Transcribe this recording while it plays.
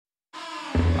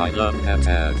I love that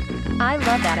ad. I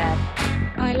love that ad.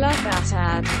 I love that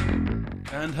ad.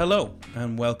 And hello,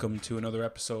 and welcome to another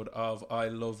episode of I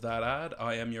Love That Ad.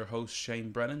 I am your host, Shane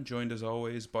Brennan, joined as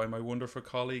always by my wonderful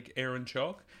colleague, Aaron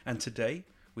Chalk. And today,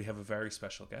 we have a very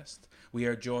special guest. We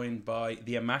are joined by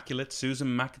the immaculate Susan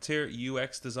McAteer,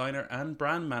 UX designer and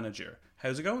brand manager.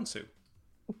 How's it going, Sue?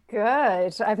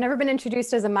 Good. I've never been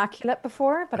introduced as immaculate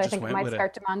before, but I think I might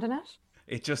start demanding it.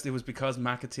 It was because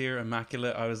McAteer,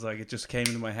 immaculate, I was like, it just came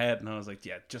into my head and I was like,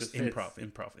 yeah, just improv.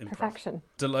 Perfection.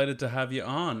 Delighted to have you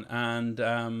on.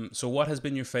 And so what has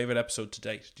been your favorite episode to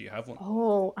date? Do you have one?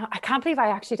 Oh, I can't believe I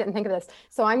actually didn't think of this.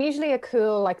 So I'm usually a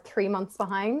cool 3 months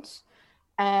behind.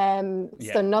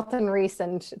 So nothing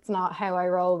recent. It's not how I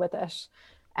roll with it.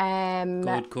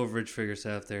 Good coverage for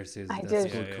yourself there, Susan. I That's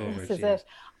did. good coverage. This is it.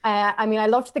 I mean, I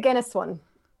loved the Guinness one.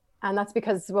 And that's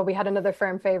because, we had another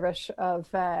firm favourite of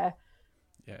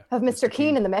Mr.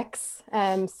 Keane in the mix.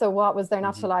 So what was there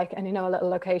not to like? And, a little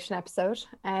location episode.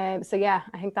 So yeah,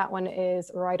 I think that one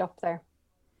is right up there.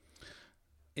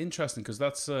 Interesting, because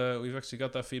that's we've actually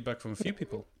got that feedback from a few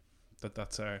people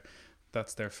that's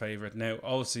their favorite. Now,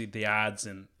 obviously, the ads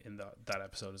in that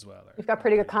episode as well. We've got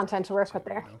pretty good content to work with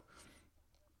there.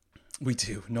 We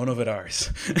do. None of it ours.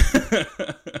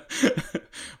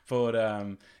 But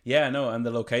and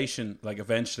the location,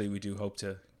 eventually we do hope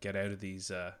to get out of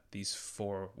these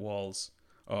four walls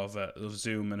of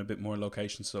Zoom and a bit more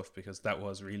location stuff, because that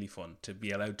was really fun to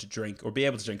be allowed to drink or be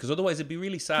able to drink, because otherwise it'd be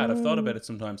really sad. I've thought about it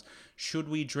sometimes. Should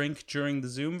we drink during the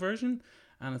Zoom version?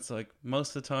 And it's like,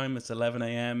 most of the time it's 11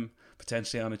 a.m,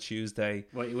 potentially on a Tuesday.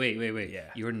 Wait. Yeah.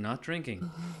 You're not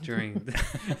drinking during...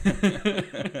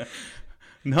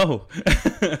 No.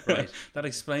 Right. That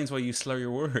explains why you slur your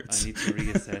words. I need to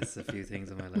reassess a few things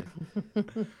in my life.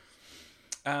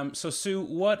 So Sue,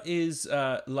 what is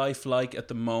life like at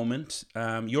the moment?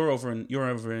 You're over in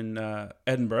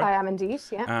Edinburgh. I am indeed,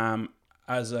 yeah.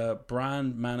 As a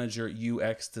brand manager,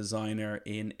 UX designer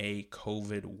in a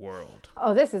COVID world.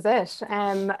 Oh, this is it.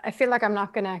 I feel like I'm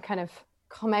not going to kind of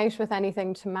come out with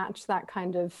anything to match that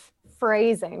kind of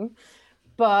phrasing.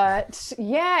 But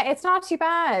yeah, it's not too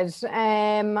bad.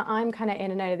 I'm kind of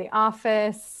in and out of the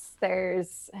office.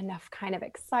 There's enough kind of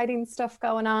exciting stuff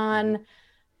going on.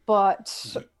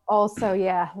 But also,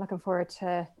 looking forward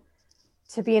to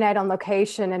being out on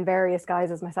location in various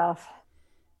guises myself.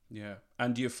 Yeah.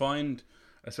 And do you find,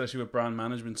 especially with brand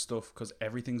management stuff, because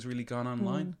everything's really gone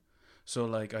online,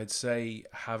 so I'd say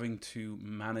having to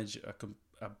manage a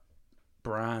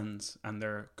brands and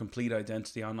their complete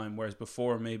identity online, whereas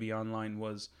before maybe online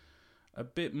was a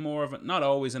bit more of not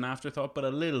always an afterthought, but a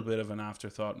little bit of an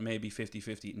afterthought, maybe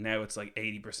 50-50. Now it's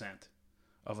 80%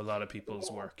 of a lot of people's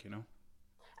work,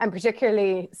 And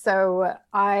particularly, so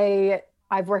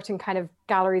I've worked in kind of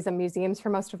galleries and museums for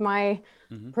most of my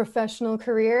professional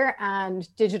career,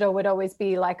 and digital would always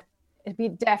be it'd be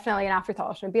definitely an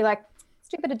afterthought. It'd be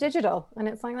stupid of digital, and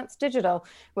it's that's digital,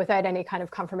 without any kind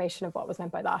of confirmation of what was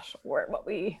meant by that or what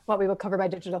we would cover by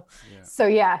digital. So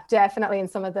yeah, definitely in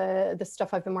some of the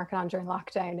stuff I've been working on during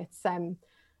lockdown, it's a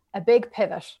big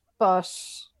pivot, but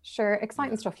sure,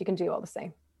 exciting stuff you can do all the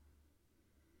same.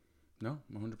 No,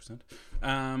 100%.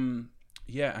 And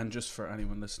just for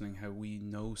anyone listening, how we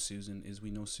know Susan is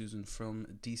we know Susan from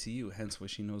DCU, hence why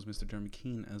she knows Mr. Dermot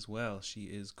Keane as well. She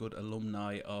is good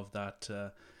alumni of that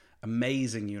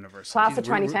amazing university. Class of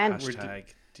 2010.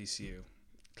 Hashtag DCU.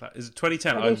 Is it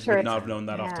 2010? I would not have known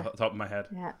that off the top of my head.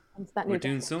 Yeah, we're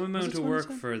doing some amount of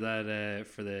work for that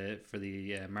for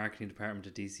the marketing department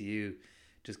at DCU,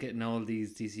 just getting all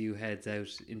these DCU heads out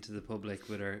into the public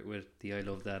with the I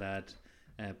Love That Ad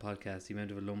podcast. The amount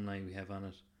of alumni we have on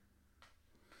it.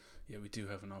 Yeah, we do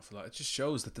have an awful lot. It just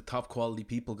shows that the top quality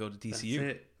people go to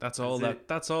DCU. That's all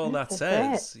that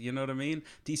says. You know what I mean?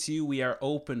 DCU, we are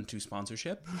open to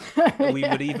sponsorship. We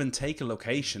would even take a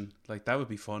location. That would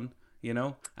be fun.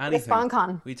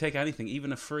 Anything. We take anything,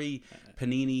 even a free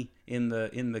panini in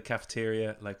the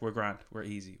cafeteria. We're grand. We're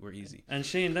easy. And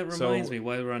Shane, that reminds me,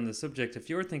 while we're on the subject, if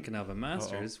you're thinking of a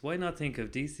master's, why not think of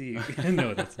DCU?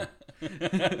 No, that's not.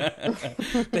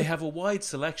 They have a wide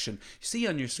selection. You see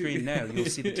on your screen now, you'll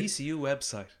see the DCU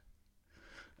website.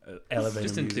 Elevator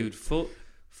just include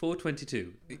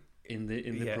 422 in the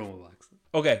promo box.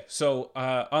 Okay, so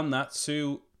on that,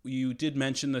 Sue, you did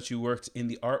mention that you worked in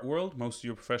the art world most of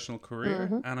your professional career,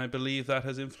 and I believe that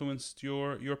has influenced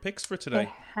your picks for today.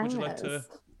 Would you like to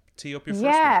tee up your first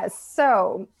one?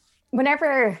 So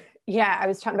whenever I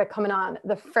was chatting about coming on,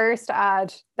 the first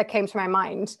ad that came to my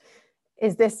mind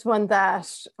is this one that,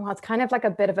 it's kind of a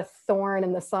bit of a thorn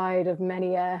in the side of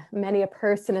many a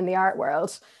person in the art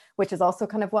world, which is also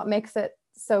kind of what makes it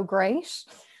so great.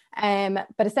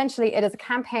 But essentially, it is a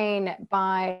campaign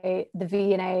by the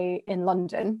V&A in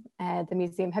London, the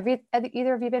museum. Have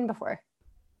either of you been before?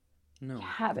 No. You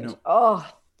haven't? No.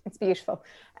 Oh, it's beautiful.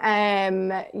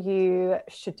 You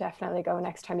should definitely go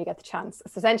next time you get the chance.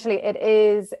 So essentially, it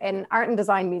is an art and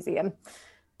design museum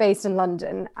based in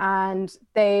London, and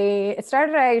it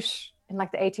started out in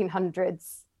like the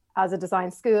 1800s as a design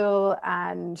school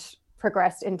and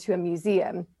progressed into a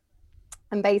museum.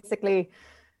 And basically,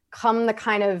 come the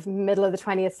kind of middle of the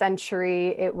 20th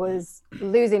century, it was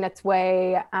losing its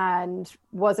way and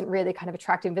wasn't really kind of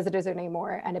attracting visitors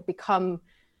anymore, and it become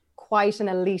quite an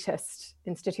elitist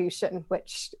institution,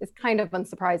 which is kind of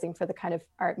unsurprising for the kind of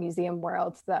art museum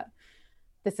world, that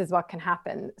this is what can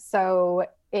happen. So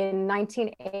in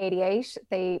 1988,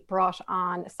 they brought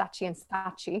on Saatchi and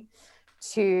Saatchi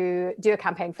to do a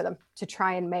campaign for them to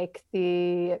try and make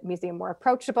the museum more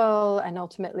approachable and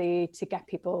ultimately to get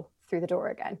people through the door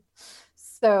again.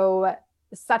 So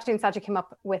Saatchi and Saatchi came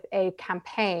up with a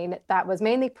campaign that was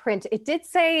mainly print. It did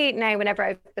say now, whenever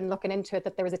I've been looking into it,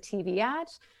 that there was a TV ad,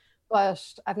 but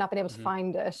I've not been able to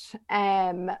find it.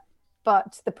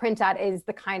 But the print ad is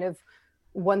the kind of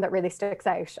one that really sticks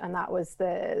out, and that was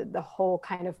the whole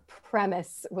kind of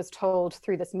premise was told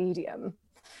through this medium.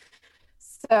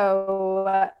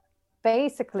 So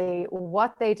basically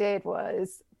what they did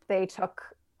was they took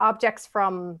objects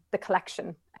from the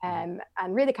collection, and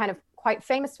really kind of quite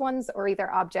famous ones, or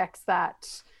either objects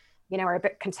that, you know, are a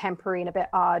bit contemporary and a bit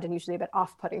odd and usually a bit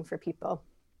off-putting for people,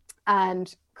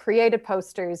 and created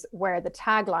posters where the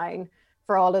tagline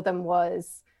for all of them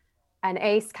was an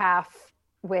ace calf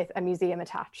with a museum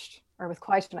attached, or with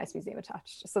quite a nice museum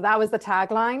attached. So that was the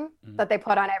tagline that they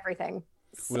put on everything.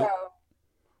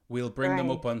 We'll bring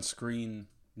them up on screen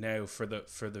now for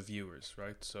the viewers,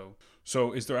 right?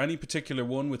 So is there any particular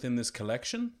one within this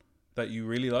collection that you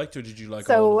really liked, or did you like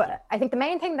all of them? I think the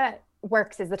main thing that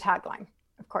works is the tagline,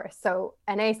 of course. So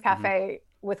an ace cafe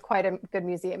with quite a good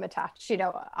museum attached. You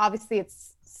know, obviously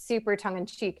it's super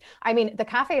tongue-in-cheek. I mean, the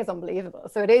cafe is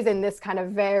unbelievable. So it is in this kind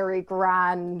of very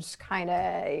grand kind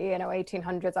of, you know,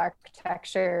 1800s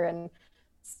architecture and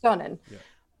stunning. Yeah.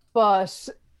 But,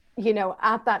 you know,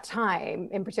 at that time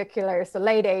in particular, so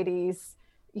late 80s,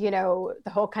 you know, the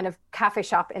whole kind of cafe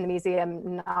shop in the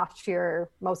museum, not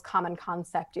your most common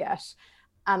concept yet.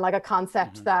 And like a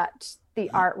concept that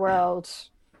the art world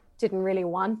didn't really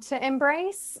want to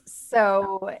embrace.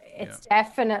 So it's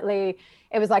definitely,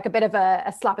 it was like a bit of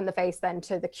a slap in the face then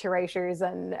to the curators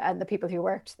and the people who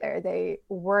worked there. They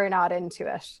were not into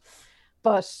it.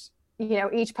 But, you know,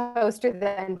 each poster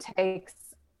then takes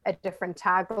a different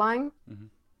tagline,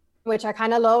 which I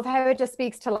kind of love how it just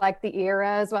speaks to like the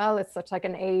era as well. It's such like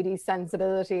an 80s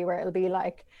sensibility where it'll be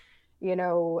like, you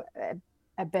know,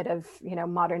 a bit of, you know,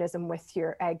 modernism with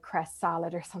your egg cress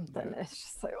salad or something. It's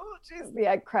just like, oh geez, the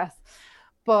egg cress.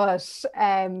 But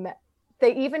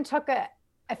they even took a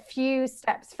few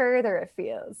steps further, it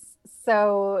feels.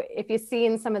 So if you've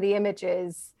seen some of the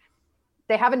images,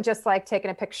 they haven't just like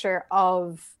taken a picture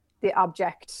of the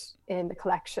object in the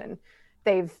collection.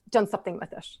 They've done something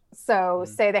with it. So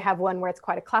say they have one where it's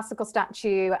quite a classical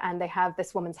statue and they have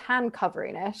this woman's hand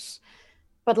covering it,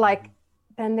 but like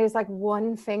then there's like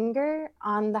one finger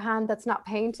on the hand that's not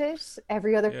painted,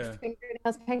 every other fingernail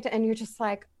is painted, and you're just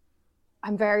like,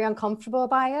 I'm very uncomfortable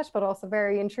by it, but also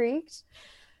very intrigued.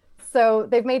 So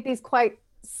they've made these quite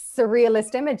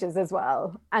surrealist images as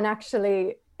well. And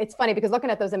actually, it's funny because looking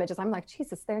at those images, I'm like,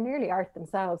 Jesus, they're nearly art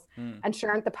themselves. And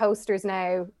sure, aren't the posters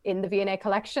now in the V&A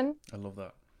collection? I love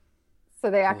that. So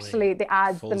they actually, the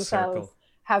ads full themselves circle.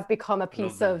 have become a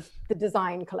piece of the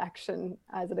design collection,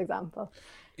 as an example.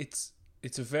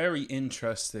 It's a very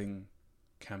interesting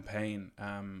campaign.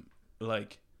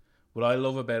 Like, what I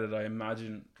love about it, I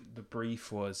imagine the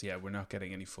brief was, we're not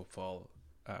getting any footfall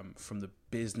from the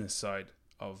business side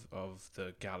of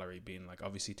the gallery, being like,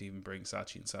 obviously to even bring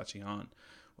Saatchi and Saatchi on,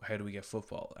 how do we get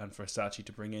footfall? And for Saatchi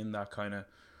to bring in that kind of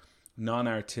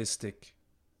non-artistic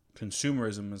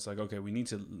consumerism, is like, okay, we need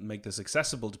to make this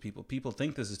accessible to people. People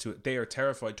think this is they are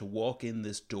terrified to walk in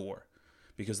this door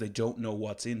because they don't know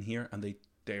what's in here, and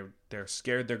they're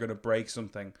scared they're going to break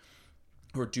something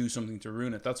or do something to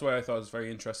ruin it. That's why I thought it was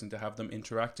very interesting to have them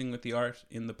interacting with the art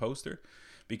in the poster,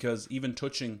 because even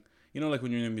touching, you know, like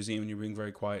when you're in a museum and you're being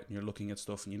very quiet and you're looking at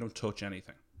stuff and you don't touch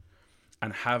anything,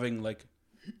 and having like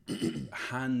a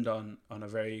hand on a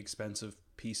very expensive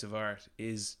piece of art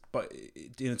is, but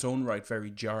in its own right,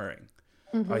 very jarring,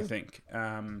 I think.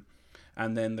 And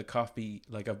then the copy,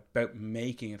 like, about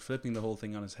making it, flipping the whole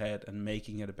thing on its head and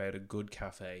making it about a good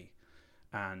cafe,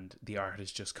 and the art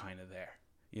is just kind of there.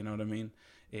 You know what I mean?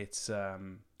 It's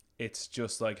it's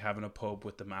just like having a pub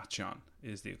with the match on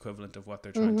is the equivalent of what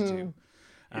they're trying to do.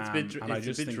 It's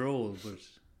a bit droll, but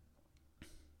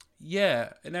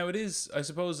yeah. Now it is. I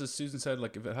suppose, as Susan said,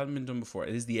 like if it hadn't been done before,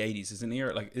 it is the 80s. It's an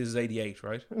era like it is 88,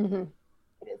 right? Mm-hmm.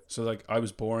 So like I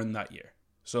was born that year.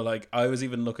 So like I was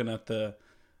even looking at the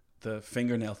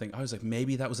fingernail thing. I was like,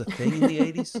 maybe that was a thing in the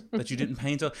 80s that you didn't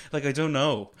paint on. Like, I don't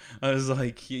know. I was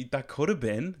like, that could have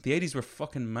been. The 80s were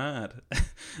fucking mad.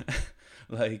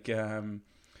 Like,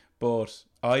 but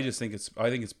I just think I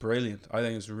think it's brilliant. I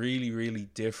think it's really, really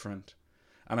different.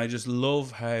 And I just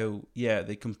love how,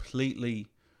 they completely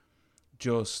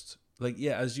just, like,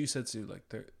 as you said, Sue, like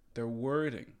their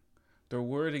wording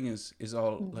is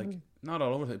all like, not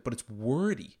all over the place, but it's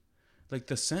wordy. Like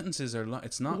the sentences are,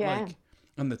 it's not like,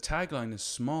 and the tagline is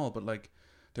small, but like,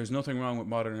 there's nothing wrong with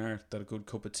modern art that a good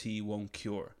cup of tea won't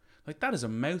cure. Like that is a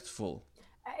mouthful.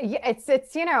 It's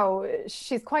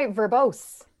she's quite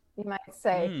verbose, you might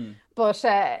say, but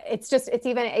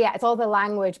it's all the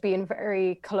language being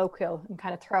very colloquial and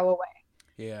kind of throwaway.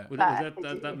 Yeah. Was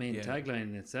that main tagline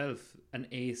in itself, an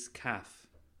ace calf?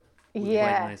 Quite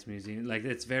a nice museum. Like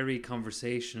it's very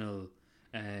conversational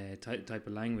type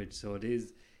of language, so it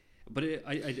is. But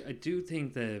I do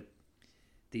think the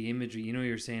imagery,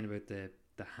 you're saying about the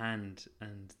hand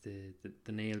and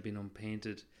the nail being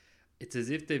unpainted, it's as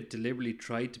if they've deliberately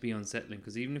tried to be unsettling,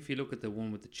 because even if you look at the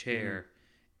one with the chair,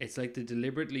 it's like they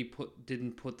deliberately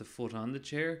didn't put the foot on the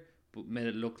chair, but made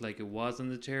it look like it was on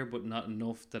the chair, but not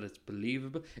enough that it's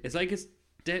believable. It's like it's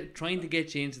trying to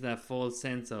get you into that false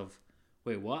sense of,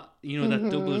 wait, what? That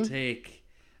double take.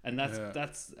 And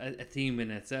that's a theme in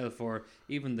itself. Or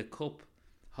even the cup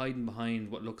hiding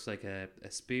behind what looks like a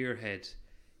spearhead.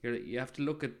 You have to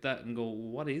look at that and go,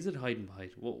 what is it hiding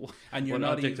behind? What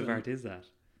object of art is that?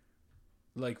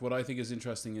 Like, what I think is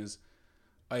interesting is,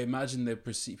 I imagine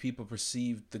people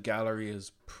perceived the gallery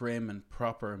as prim and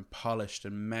proper and polished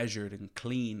and measured and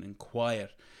clean and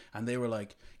quiet, and they were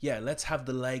like, let's have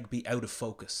the leg be out of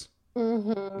focus.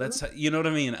 Let's you know what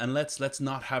I mean? And let's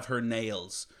not have her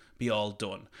nails be all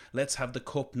done. Let's have the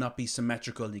cup not be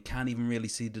symmetrical. You can't even really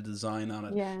see the design on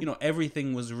it.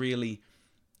 Everything was really,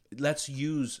 let's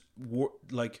use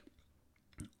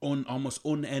almost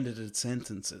unedited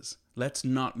sentences. Let's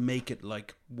not make it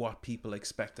like what people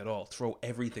expect at all. Throw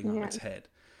everything on its head.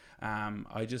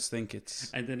 I just think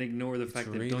it's... And then ignore the fact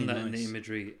they've done that in the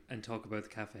imagery and talk about the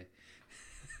cafe.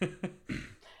 Do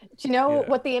you know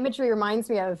what the imagery reminds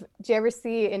me of? Do you ever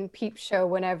see in Peep Show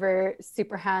whenever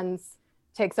Superhands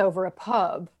takes over a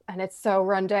pub and it's so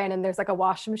run down and there's like a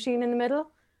washing machine in the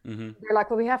middle? They're like,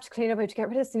 well, we have to clean up, we have to get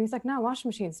rid of this. And he's like, no, washing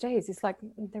machine stays. He's like,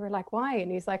 they were like, why?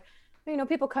 And he's like,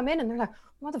 people come in and they're like,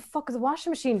 what the fuck is a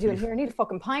washing machine doing here? I need a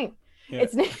fucking pint.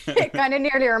 It kind of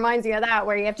nearly reminds me of that,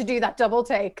 where you have to do that double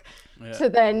take to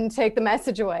then take the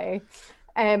message away.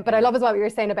 But I love as well what you were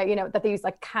saying about, that they use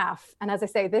like calf. And as I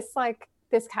say, this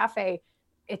cafe,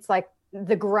 it's like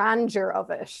the grandeur of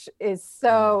it is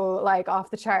so like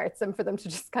off the charts. And for them to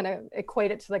just kind of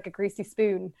equate it to like a greasy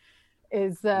spoon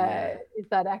is that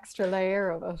extra layer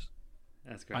of it.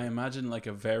 That's great. I imagine like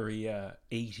a very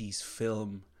 80s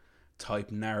film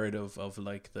type narrative of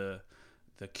like the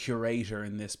curator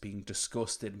in this being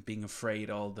disgusted and being afraid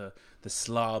all the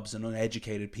slobs and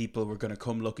uneducated people were going to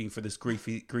come looking for this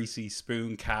greasy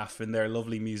spoon calf in their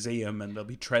lovely museum, and they'll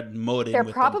be treading mud in. There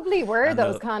probably were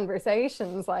those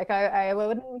conversations. Like I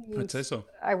wouldn't. I'd say so.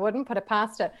 I wouldn't put it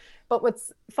past it. But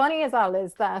what's funny as well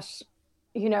is that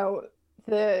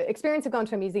the experience of going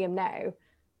to a museum now,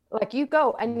 like you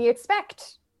go and you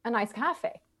expect a nice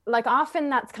cafe. Like often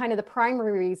that's kind of the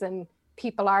primary reason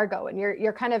people are going.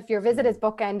 Your visit is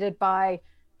bookended by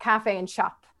cafe and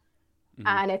shop.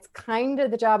 And it's kind of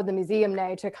the job of the museum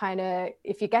now to kind of,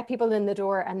 if you get people in the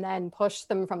door and then push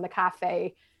them from the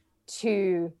cafe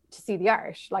to see the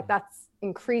art, like that's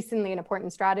increasingly an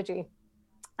important strategy.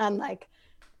 And like,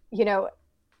 the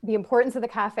importance of the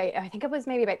cafe, I think it was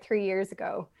maybe about 3 years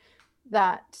ago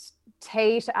that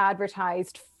Tate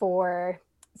advertised so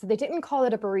they didn't call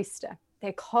it a barista.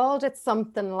 They called it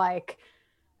something like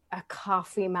a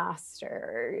coffee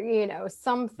master,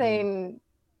 something,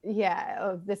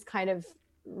 of this kind of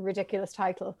ridiculous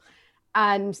title.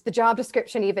 And the job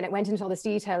description, even, it went into all this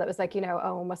detail. It was like,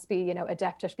 must be,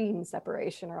 adept at bean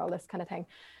separation or all this kind of thing.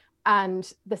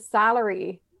 And the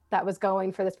salary that was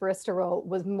going for this barista role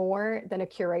was more than a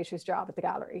curator's job at the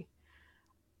gallery.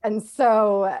 And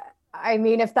so, I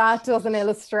mean, if that doesn't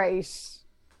illustrate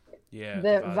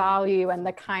the value and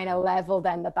the kind of level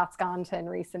then that's gone to in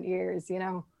recent years,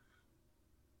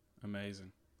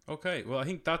 Amazing. Okay, well, I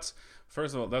think that's,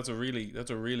 first of all, that's a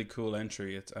really cool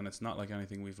entry. It's not like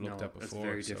anything we've looked at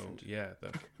before. It's very different.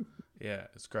 Yeah,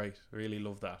 it's great. Really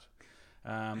love that.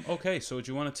 Okay, so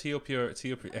do you want to tee up your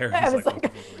I was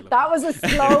like, that was a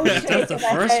slow shake. That's the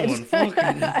first one.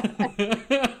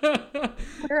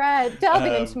 We're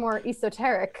delving into more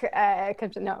esoteric. We're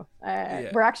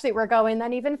going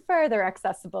then even further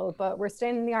accessible, but we're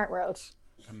staying in the art world.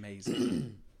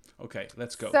 Amazing. Okay,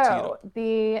 let's go. So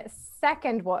the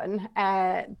second one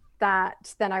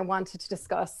that then I wanted to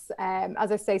discuss,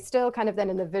 as I say, still kind of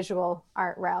then in the visual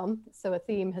art realm. So a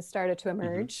theme has started to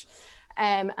emerge.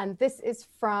 And this is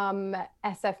from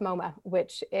SF MoMA,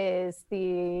 which is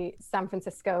the San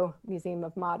Francisco Museum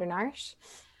of Modern Art.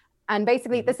 And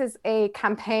basically, this is a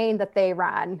campaign that they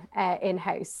ran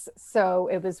in-house. So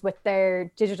it was with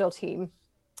their digital team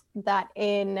that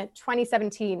in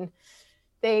 2017,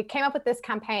 they came up with this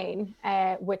campaign,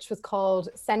 which was called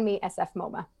Send Me SF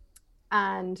MoMA.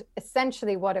 And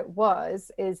essentially what it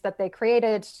was is that they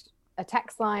created a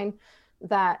text line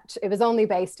that it was only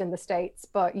based in the States,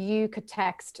 but you could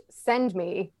text, send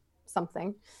me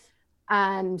something.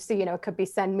 And so, it could be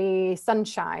send me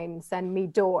sunshine, send me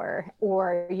door,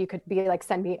 or you could be like,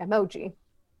 send me emoji.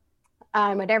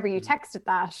 And whenever you texted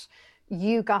that,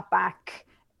 you got back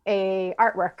a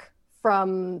artwork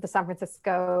from the San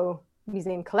Francisco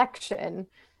Museum collection.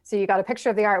 So you got a picture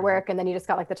of the artwork, and then you just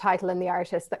got like the title and the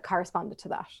artist that corresponded to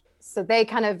that. So they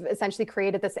kind of essentially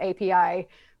created this API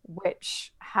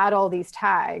which had all these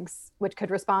tags which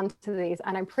could respond to these.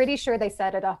 And I'm pretty sure they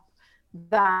set it up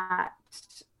that,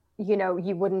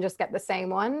 you wouldn't just get the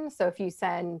same one. So if you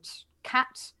send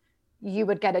cat, you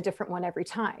would get a different one every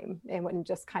time. It wouldn't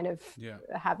just kind of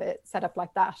have it set up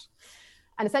like that.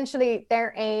 And essentially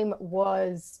their aim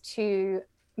was to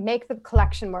make the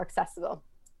collection more accessible.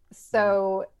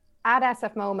 So at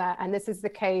SF MoMA, and this is the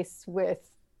case with,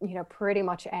 pretty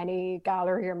much any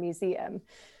gallery or museum,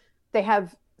 they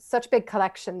have such big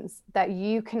collections that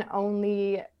you can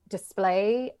only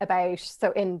display about,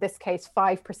 so in this case,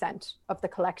 5% of the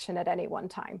collection at any one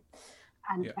time.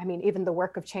 And I mean, even the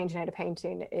work of changing out a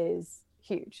painting is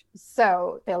huge.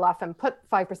 So they'll often put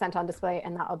 5% on display,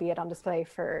 and that'll be it on display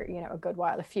for, a good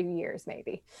while, a few years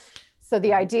maybe. So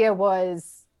the idea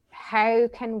was, how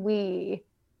can we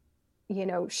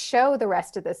show the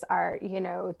rest of this art?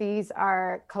 These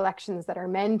are collections that are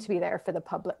meant to be there for the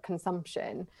public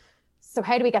consumption. So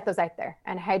how do we get those out there,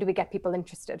 and how do we get people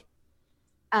interested?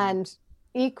 And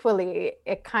equally,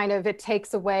 it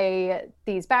takes away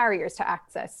these barriers to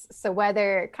access. So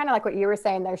whether, kind of like what you were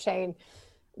saying there, Shane,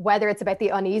 whether it's about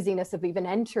the uneasiness of even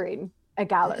entering a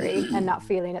gallery and not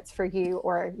feeling it's for you,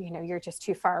 or, you're just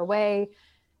too far away.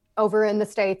 Over in the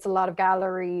States, a lot of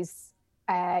galleries,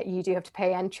 you do have to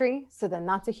pay entry. So then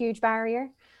that's a huge barrier.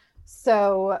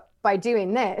 So by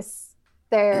doing this,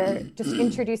 they're just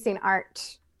introducing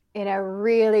art in a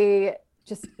really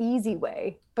just easy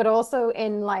way, but also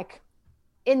in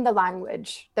the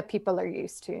language that people are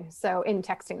used to. So in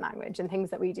texting language and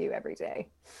things that we do every day.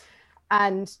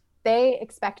 And they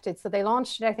expected, so they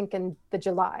launched it, I think, in the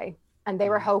July, and they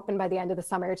were hoping by the end of the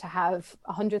summer to have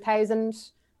 100,000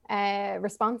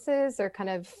 responses or kind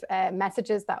of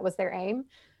messages. That was their aim.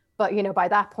 But, by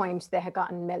that point, they had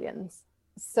gotten millions.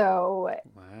 So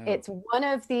It's one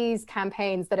of these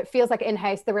campaigns that it feels like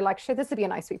in-house, they were like, sure, this would be a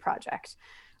nice wee project.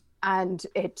 And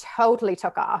it totally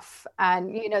took off.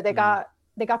 And,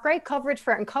 they got great coverage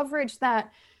for it, and coverage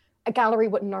that a gallery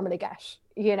wouldn't normally get,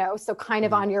 so kind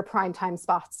of on your primetime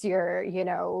spots, your,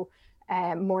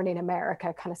 Morning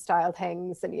America kind of style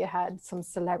things. And you had some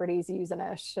celebrities using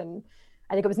it. And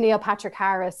I think it was Neil Patrick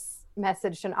Harris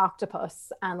messaged an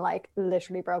octopus and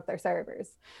literally broke their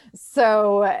servers.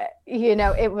 So,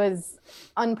 it was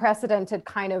unprecedented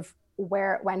kind of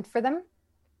where it went for them.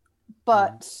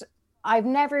 But I've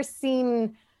never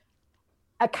seen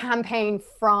a campaign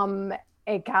from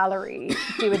a gallery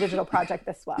do a digital project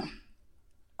this well.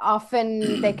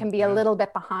 Often they can be a little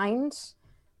bit behind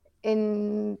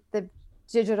in the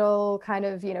digital kind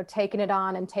of, taking it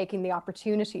on and taking the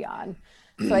opportunity on.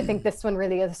 So I think this one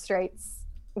really illustrates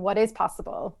what is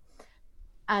possible.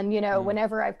 And,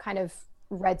 whenever I've kind of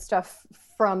read stuff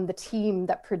from the team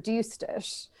that produced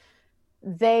it,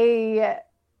 they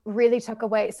really took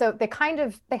away. So they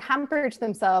hampered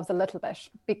themselves a little bit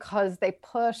because they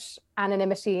put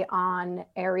anonymity on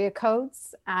area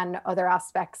codes and other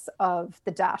aspects of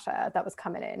the data that was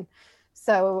coming in.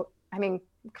 So, I mean,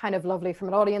 kind of lovely from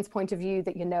an audience point of view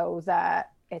that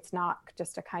that it's not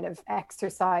just a kind of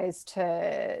exercise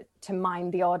to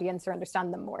mind the audience or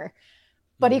understand them more.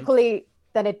 But equally,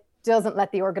 that it doesn't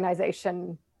let the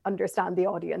organization understand the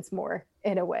audience more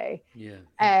in a way.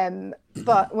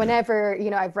 But whenever,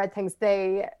 I've read things,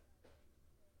 they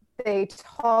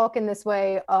talk in this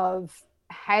way of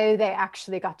how they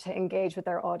actually got to engage with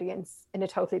their audience in a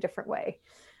totally different way.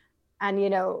 And, you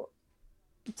know,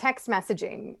 text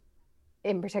messaging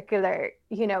in particular,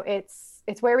 you know, it's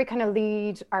where we kind of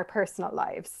lead our personal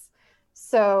lives.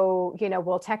 So, you know,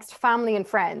 we'll text family and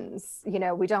friends, you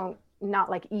know, we don't, not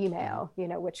like email, you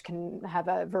know, which can have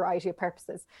a variety of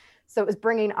purposes. So it was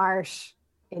bringing art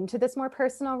into this more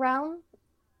personal realm.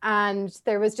 And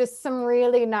there was just some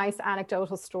really nice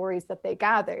anecdotal stories that they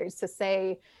gathered. So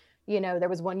say, you know, there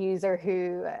was one user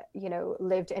who, you know,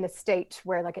 lived in a state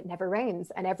where like it never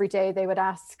rains, and every day they would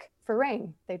ask for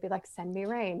rain. They'd be like, send me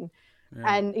rain.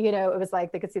 Yeah. And, you know, it was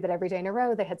like they could see that every day in a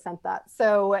row they had sent that.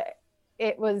 So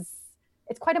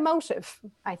it's quite emotive,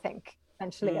 I think,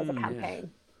 essentially, as a campaign. Yeah.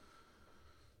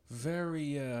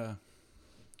 Very, how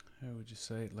would you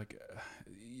say it? Like,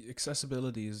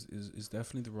 accessibility is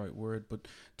definitely the right word, but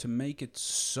to make it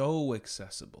so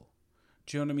accessible,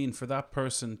 do you know what I mean? For that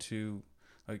person to,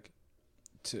 like,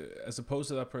 as opposed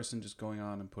to that person just going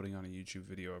on and putting on a YouTube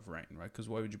video of rain, right? Because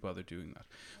why would you bother doing that?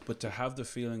 But to have the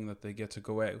feeling that they get to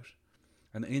go out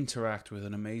and interact with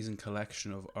an amazing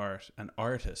collection of art and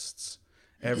artists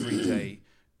every day,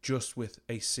 just with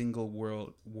a single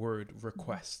word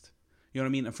request. You know what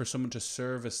I mean? And for someone to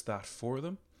service that for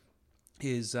them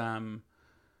is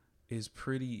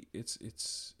pretty.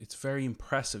 It's very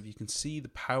impressive. You can see the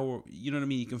power. You know what I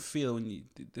mean? You can feel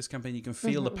this campaign. You can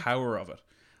feel the power of it,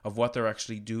 of what they're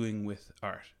actually doing with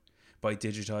art by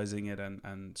digitizing it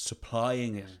and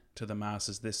supplying it to the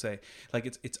masses. This say, like,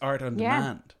 it's art on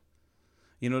demand.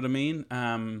 You know what I mean?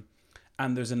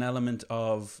 And there's an element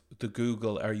of the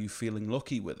Google, are you feeling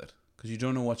lucky with it? Because you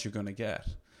don't know what you're going to get.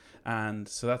 And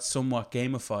so that's somewhat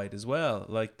gamified as well.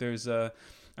 Like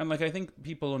and like I think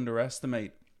people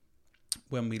underestimate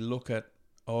when we look at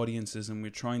audiences and we're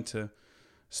trying to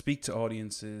speak to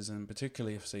audiences, and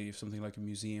particularly if something like a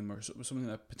museum or something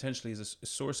that potentially is a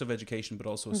source of education but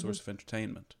also a source of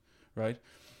entertainment, right?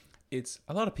 It's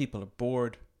a lot of people are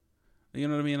bored. You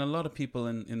know what I mean? A lot of people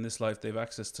in this life, they've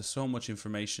access to so much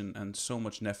information and so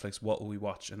much Netflix, what will we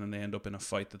watch? And then they end up in a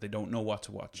fight that they don't know what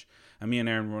to watch. And me and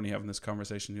Aaron were only having this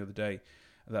conversation the other day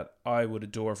that I would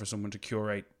adore for someone to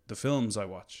curate the films I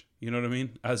watch. You know what I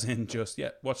mean? As in just,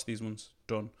 watch these ones,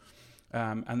 done.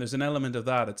 And there's an element of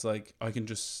that. It's like, I can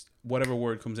just, whatever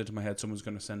word comes into my head, someone's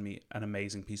going to send me an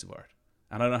amazing piece of art.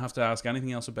 And I don't have to ask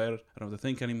anything else about it. I don't have to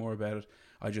think any more about it.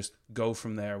 I just go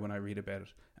from there when I read about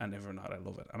it. And if or not, I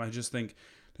love it. And I just think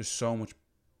there's so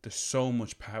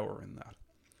much power in that.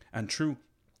 And true,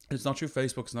 it's not through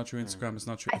Facebook, it's not through Instagram, it's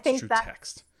not through, it's through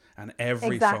text. And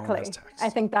every phone has text. I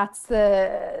think that's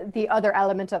the other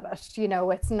element of it. You know,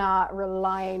 it's not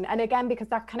relying, and again, because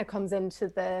that kind of comes into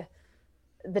the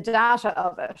data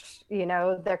of it. You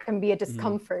know, there can be a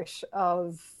discomfort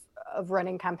of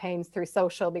running campaigns through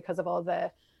social because of all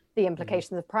the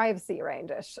implications of privacy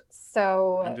around it.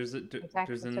 So and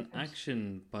there's an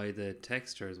action by the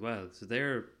texter as well. So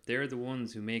they're the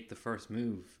ones who make the first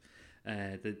move.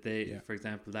 For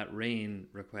example, that rain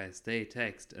request, they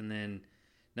text, and then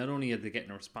not only are they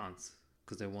getting a response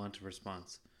because they want a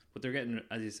response, but they're getting,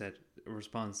 as you said, a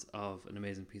response of an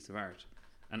amazing piece of art.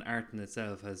 And art in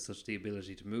itself has such the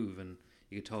ability to move, and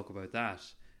you could talk about that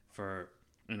for,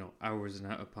 you know, hours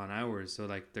and upon hours. So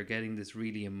like they're getting this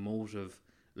really emotive,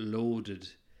 loaded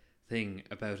thing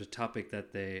about a topic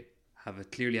that they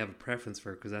clearly have a preference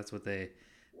for, because that's what they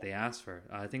asked for.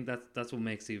 I think that's what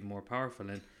makes it even more powerful.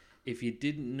 And if you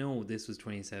didn't know this was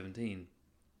 2017,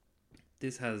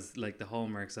 this has like the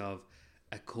hallmarks of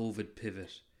a COVID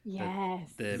pivot that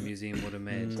the museum would have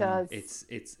made. It does.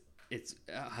 It's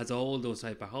has all those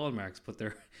type of hallmarks, but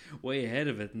they're way ahead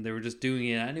of it, and they were just doing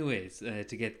it anyways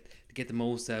to get the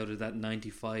most out of that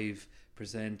 95%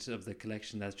 of the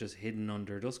collection that's just hidden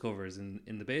under dust covers in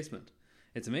the basement.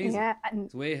 It's amazing. Yeah, and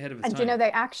it's way ahead of its time. And you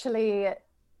know,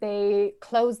 they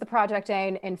closed the project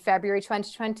down in February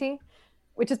 2020,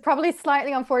 which is probably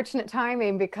slightly unfortunate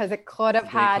timing because it could have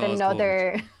had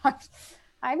another.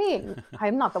 I mean,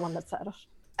 I'm not the one that said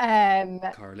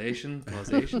it. Correlation,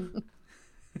 causation.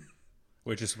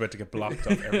 We're just about to get blocked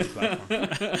off every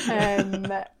platform.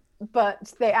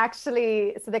 But they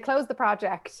closed the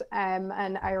project, and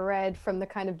I read from the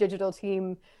kind of digital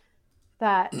team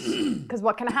that, because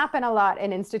what can happen a lot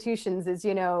in institutions is,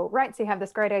 you know, right, so you have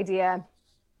this great idea,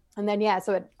 and then,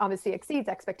 so it obviously exceeds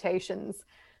expectations.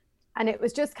 And it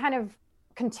was just kind of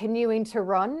continuing to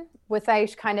run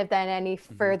without kind of then any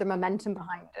further momentum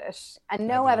behind it and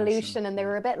no evolution. And they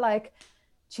were a bit like,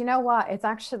 do you know what? It's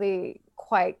actually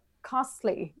quite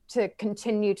costly to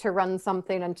continue to run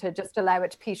something and to just allow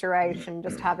it to peter out and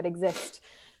just have it exist.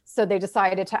 So they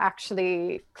decided to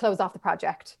actually close off the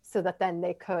project so that then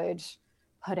they could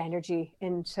put energy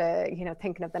into,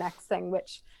 thinking of the next thing,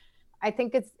 which I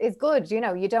think is good.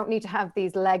 You don't need to have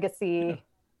these legacy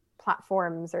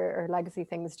platforms or legacy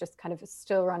things just kind of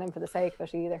still running for the sake of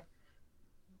it either.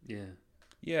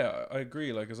 Yeah, I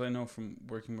agree. Like, as I know from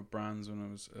working with brands when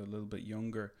I was a little bit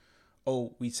younger,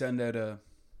 we send out a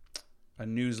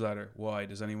newsletter. Why?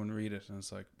 Does anyone read it? And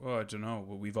it's like, I don't know,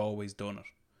 but we've always done it.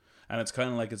 And it's kind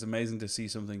of like, it's amazing to see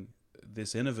something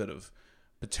this innovative.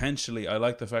 Potentially, I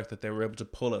like the fact that they were able to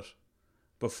pull it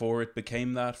before it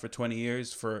became that for 20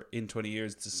 years. In 20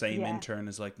 years, it's the same intern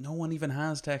is like, no one even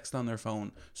has text on their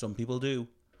phone. Some people do.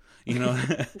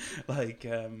 Like,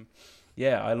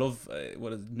 I love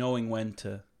knowing when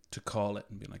to call it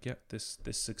and be like, this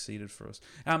succeeded for us.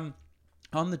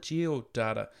 On the geo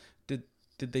data,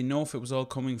 did they know if it was all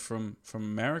coming from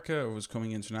America or was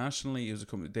coming internationally?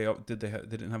 They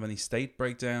didn't have any state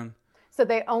breakdown? So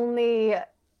they only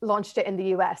launched it in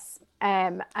the US.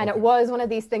 And it was one of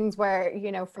these things where,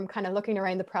 from kind of looking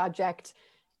around the project,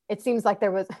 it seems like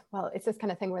it's this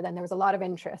kind of thing where then there was a lot of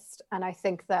interest. And I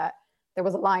think that there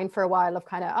was a line for a while of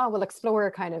kind of, we'll explore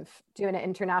kind of doing it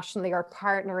internationally or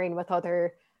partnering with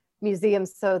other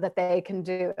museums so that they can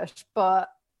do it. But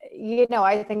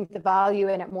I think the value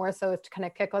in it more so is to kind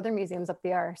of kick other museums up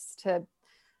the arse to,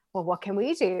 well, what can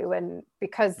we do? And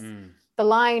because the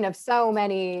line of so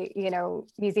many,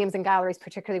 museums and galleries,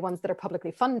 particularly ones that are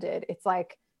publicly funded, it's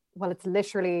like, well, it's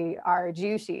literally our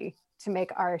duty to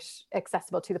make art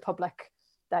accessible to the public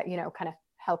that, kind of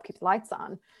help keep the lights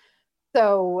on.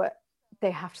 So they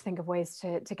have to think of ways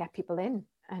to get people in.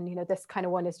 And, this kind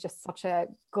of one is just such a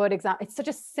good example. It's such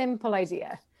a simple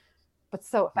idea, but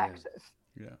so effective.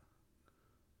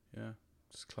 Yeah,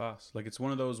 it's class. Like, it's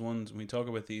one of those ones when we talk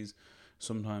about these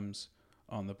sometimes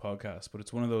on the podcast, but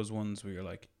it's one of those ones where you're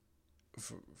like,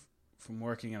 from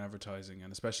working in advertising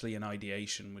and especially in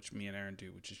ideation, which me and Aaron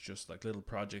do, which is just like little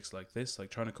projects like this, like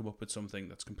trying to come up with something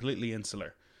that's completely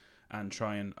insular and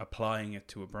try and applying it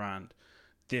to a brand.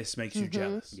 This makes you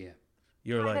jealous. Yeah,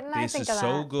 you're like, this is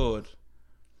so good.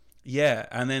 Yeah,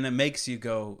 and then it makes you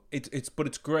go, but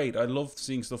it's great. I love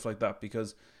seeing stuff like that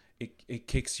because it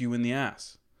kicks you in the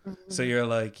ass. So you're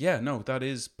like, that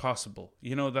is possible.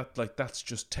 That's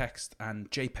just text and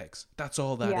JPEGs. That's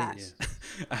all that is.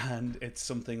 And it's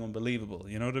something unbelievable.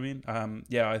 You know what I mean?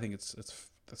 I think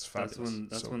that's fabulous.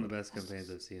 That's one of the best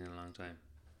campaigns I've seen in a long time.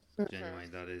 Genuinely,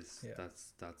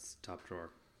 that's top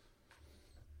drawer.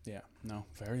 Yeah, no,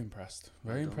 very impressed.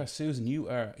 Very impressed, Susan. You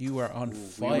are on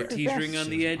fire. We were teetering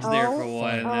on the edge there for a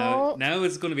while. Now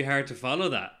it's going to be hard to follow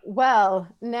that. Well,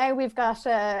 now we've got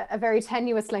a very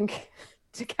tenuous link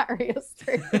to carry us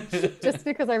through, just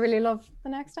because I really love the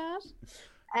next ad.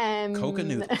 Coca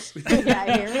noodles.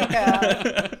 Yeah, here we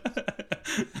go.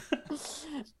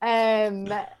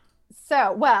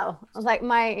 So, like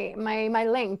my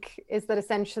link is that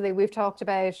essentially we've talked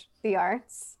about the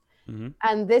arts,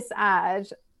 and this ad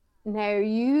now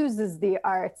uses the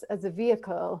arts as a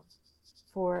vehicle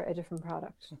for a different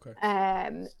product.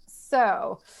 Okay.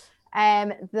 So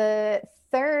the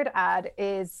third ad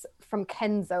is from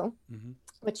Kenzo,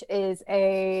 which is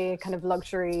a kind of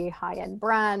luxury high-end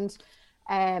brand.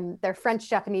 They're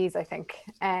French-Japanese, I think.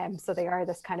 So they are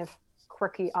this kind of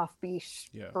quirky,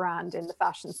 offbeat brand in the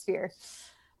fashion sphere.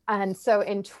 And so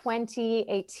in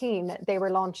 2018, they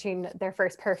were launching their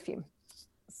first perfume.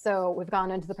 So we've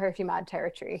gone into the perfume ad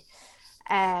territory.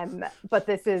 But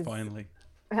this is... Finally.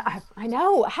 I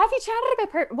know. Have you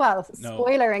chatted about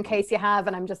spoiler in case you have,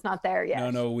 and I'm just not there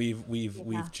yet. No,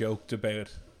 we've joked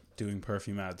about doing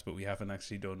perfume ads, but we haven't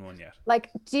actually done one yet. Like,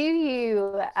 do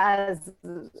you, as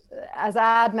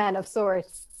ad men of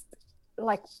sorts,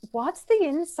 like, what's the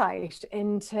insight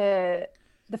into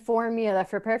the formula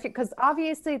for perfume? Because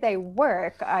obviously they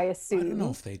work, I assume. I don't know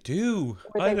if they do.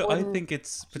 I think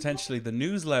it's potentially the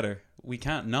newsletter. We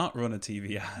can't not run a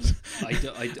TV ad.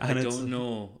 I don't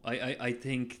know. I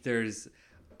think there's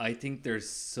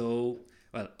so,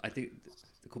 well, I think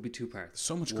there could be two parts.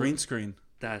 So much green screen.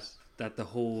 That the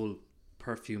whole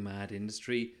perfume ad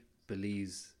industry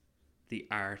believes the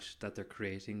art that they're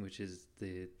creating, which is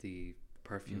the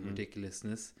perfume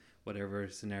ridiculousness, whatever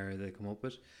scenario they come up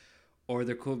with. Or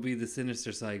there could be the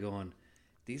sinister side going,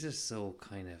 these are so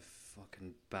kind of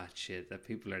fucking batshit that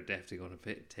people are definitely going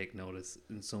to take notice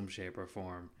in some shape or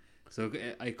form. So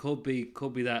it could be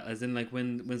that, as in like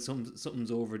when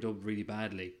something's overdubbed really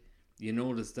badly, you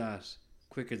notice that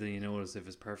quicker than you notice if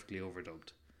it's perfectly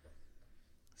overdubbed.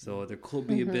 So there could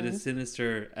be a bit of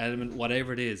sinister element,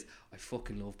 whatever it is. I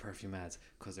fucking love perfume ads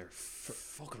because they're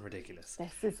fucking ridiculous.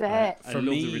 This is it. I love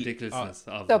the ridiculousness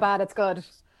of so them. bad it's good.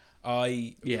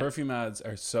 Perfume ads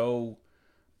are so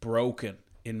broken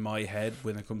in my head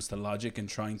when it comes to logic and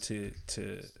trying to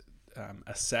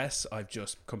assess. I've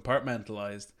just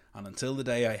compartmentalized, and until the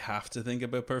day I have to think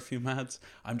about perfume ads,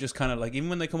 I'm just kind of like, even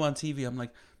when they come on TV, I'm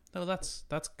like, no, that's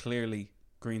clearly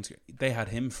green screen. They had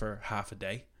him for half a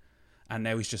day, and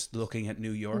now he's just looking at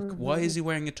New York. Mm-hmm. Why is he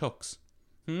wearing a tux?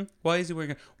 Why is he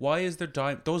wearing why is there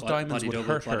those diamonds would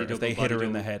hurt her if they hit her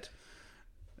in the head?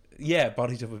 Yeah,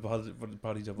 body double.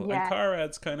 Yeah. And car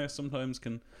ads kind of sometimes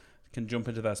can jump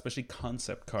into that, especially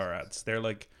concept car ads. They're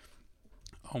like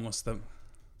almost the...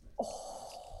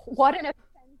 Oh, what an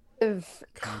offensive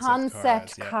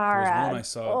concept car ad. There was one I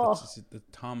saw, the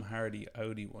Tom Hardy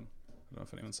Audi one. I don't know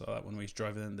if anyone saw that one, where he's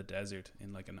driving in the desert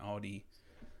in like an Audi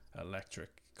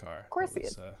electric car. Of course he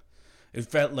is. It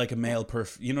felt like a male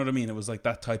you know what I mean? It was like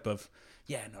that type of,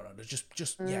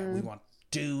 just we want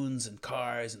dunes and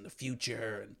cars and the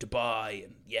future and Dubai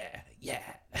and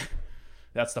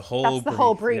That's the whole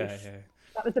brief. Yeah.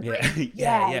 That was the brief.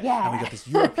 Yeah. And we got this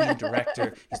European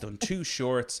director. He's done 2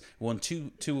 shorts, won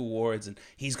two awards, and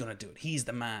he's gonna do it. He's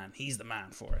the man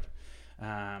for it.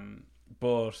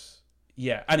 But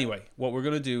yeah. Anyway, what we're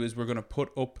gonna do is we're gonna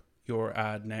put up your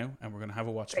ad now, and we're gonna have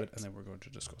a watch of it, and then we're going to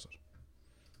discuss it.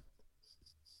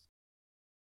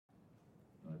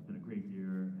 It's been a great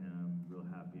year, and I'm real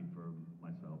happy for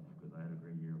myself because I had a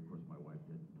great year. Of course, my wife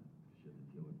didn't. She had to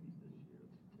deal with me this year.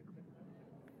 It's terrible.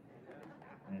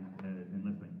 And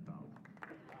listening, pals.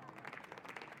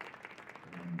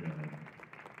 And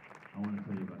I want to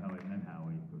tell you about how I met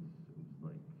Howie, because it was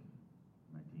like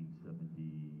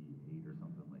 1978 or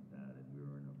something like that, and we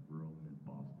were in a room in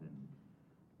Boston.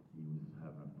 He was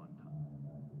having a fun time.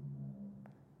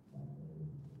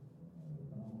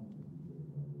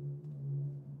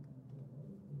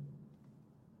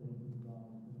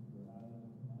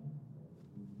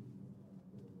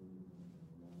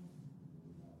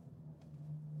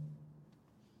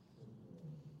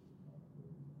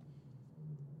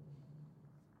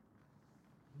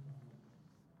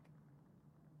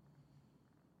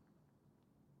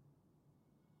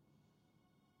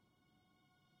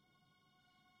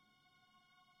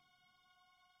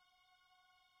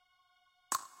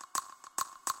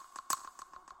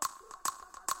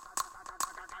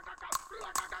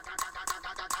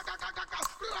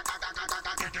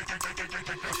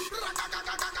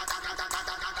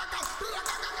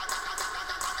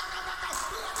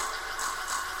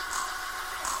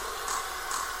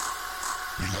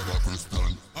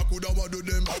 I could have do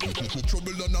them.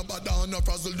 Trouble and a bad and a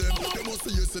frazzle them. They must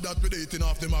see you say that we dating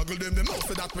off them, muggle them. They must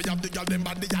say that we have the girl them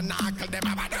body and knuckle them.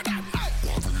 I do them.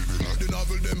 Want to live in the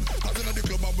novel them. Cause in the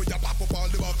club and we a pop up all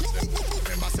the back.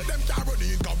 Remember say them can't run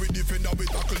in, cause we defend and we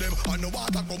tackle them. And the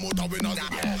water come out and we not.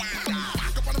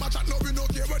 Back up on the match and no we no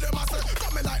care what them a say.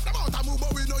 Come in like them out and move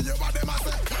but we no hear what them a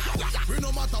say. We no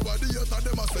matter what the years and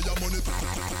them a say your money.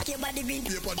 Your body green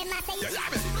paper. Them a say.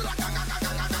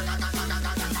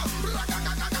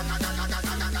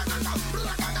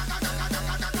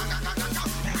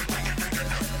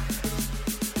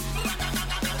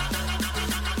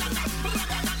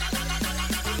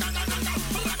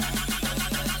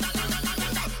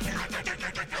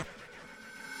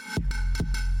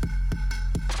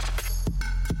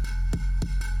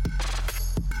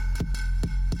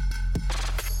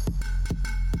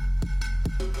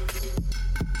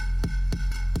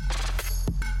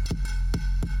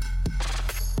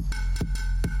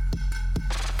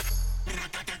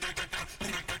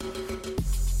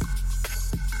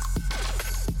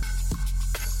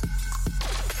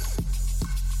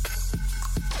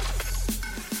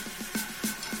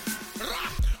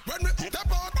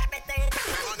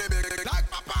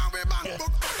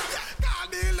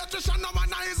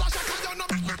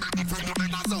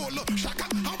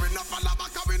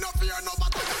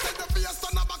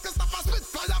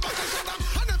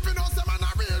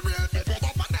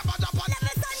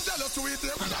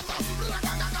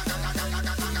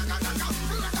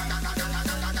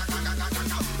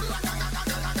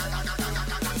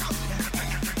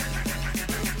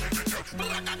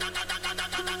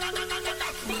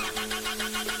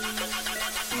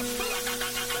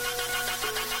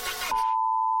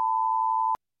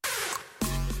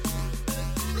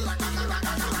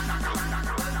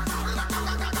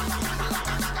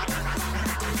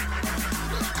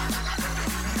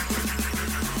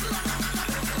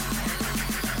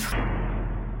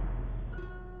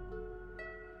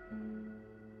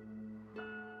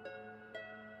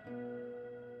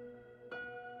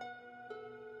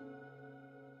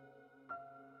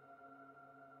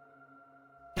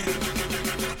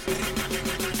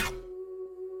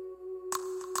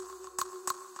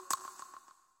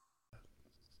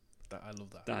 I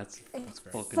love that. That's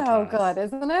great. fucking so class. good,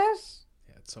 isn't it?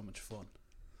 Yeah, it's so much fun.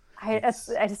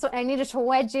 I needed to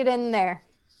wedge it in there.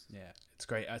 Yeah, it's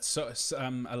great. It's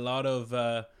a lot of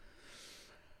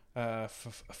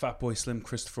Fatboy Slim,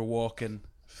 Christopher Walken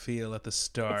feel at the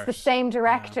start. It's the same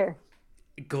director.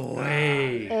 Go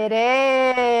away. It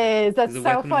is. That's It's a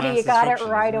so weapon of funny. mass You got it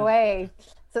destruction, right isn't it? away.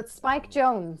 So it's Spike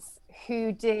Jonze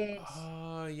who did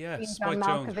Oh yeah, Ian Spike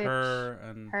John Jones, Malkovich, her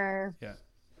and her. yeah,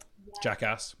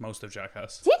 Jackass, most of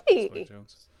Jackass. Did he? Spike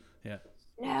Jones. Yeah,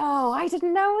 No, I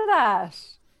didn't know that.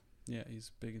 yeah,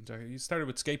 he's big in Jackass. He started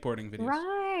with skateboarding videos.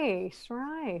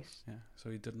 Right. Yeah, so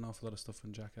he did an awful lot of stuff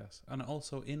in Jackass, and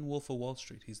also in Wolf of Wall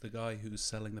Street, he's the guy who's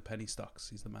selling the penny stocks.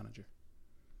 He's the manager.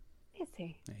 Is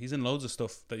he? Yeah, he's in loads of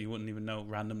stuff that you wouldn't even know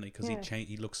randomly because Yeah.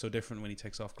 he looks so different when he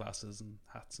takes off glasses and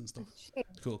hats and stuff. Jeez.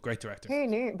 Cool, great director. Who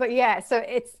knew? But yeah, so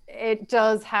it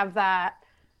does have that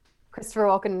Christopher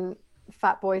Walken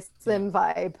Fatboy Slim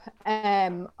vibe.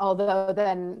 Although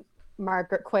then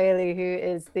Margaret Qualley, who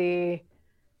is the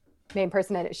main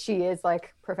person in it, she is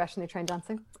like professionally trained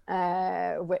dancing.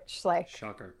 Which like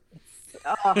Shocker.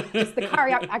 just the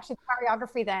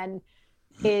choreography then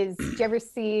is, do you ever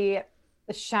see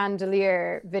the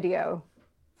Chandelier video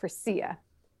for Sia?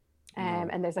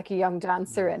 And there's like a young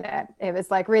dancer in it. It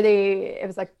was like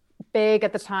big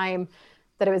at the time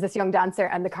that it was this young dancer,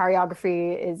 and the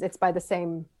choreography it's by the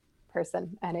same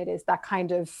person, and it is that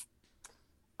kind of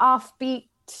offbeat,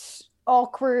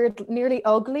 awkward, nearly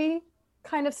ugly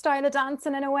kind of style of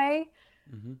dancing in a way.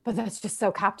 But that's just so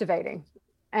captivating.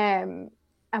 And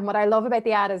what I love about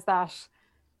the ad is that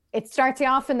it starts you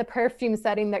off in the perfume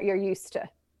setting that you're used to.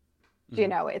 You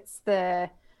know, it's the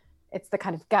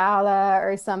kind of gala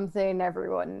or something.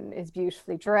 Everyone is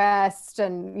beautifully dressed,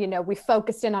 and you know, we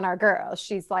focused in on our girl.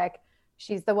 She's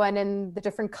the one in the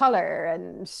different color,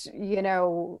 and you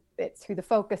know, it's who the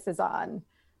focus is on.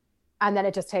 And then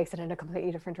it just takes it in a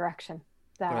completely different direction.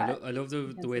 But I love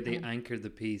the way they anchored the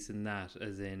piece in that,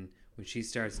 as in when she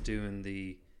starts doing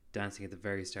the dancing at the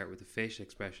very start with the facial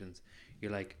expressions,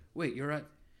 you're like, wait, you're at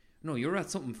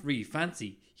something really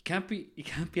fancy. You can't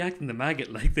be acting the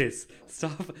maggot like this.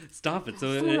 Stop it.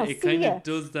 So it kind of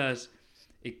does that.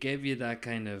 It gave you that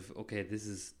kind of, okay, this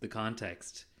is the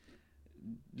context.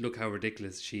 Look how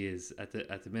ridiculous she is at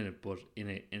the minute, but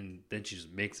and then she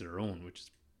just makes it her own, which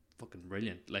is fucking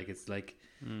brilliant. Like, it's like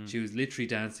she was literally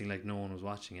dancing like no one was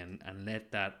watching, and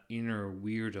let that inner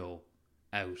weirdo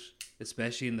out,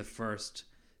 especially in the first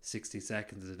 60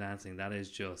 seconds of dancing. That is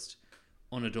just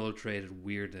unadulterated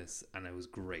weirdness, and it was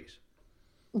great.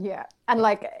 Yeah, and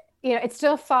like, you know, it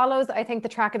still follows, I think, the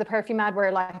track of the perfume ad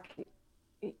where like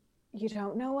you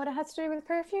don't know what it has to do with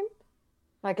perfume.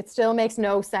 Like, it still makes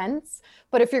no sense.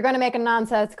 But if you're going to make a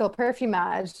nonsensical perfume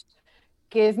ad,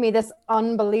 give me this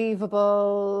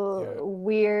unbelievable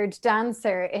weird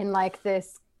dancer in like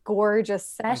this gorgeous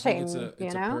setting. I think it's you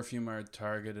a know? perfume ad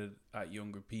targeted at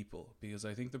younger people, because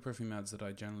I think the perfume ads that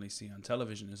I generally see on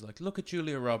television is like, look at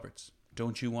Julia Roberts.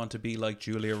 Don't you want to be like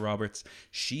Julia Roberts?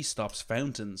 She stops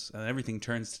fountains and everything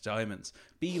turns to diamonds.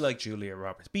 Be like Julia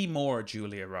Roberts. Be more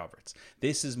Julia Roberts.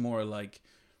 This is more like,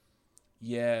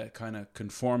 yeah, kind of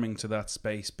conforming to that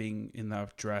space, being in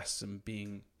that dress and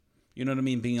being, you know what I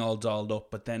mean, being all dolled up,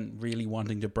 but then really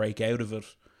wanting to break out of it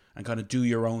and kind of do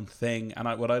your own thing. And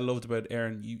what I loved about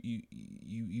Erin,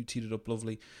 you teed it up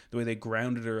lovely, the way they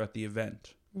grounded her at the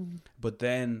event. But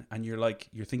then, and you're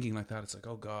thinking like that, it's like,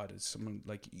 oh God, it's someone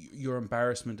like, your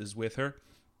embarrassment is with her.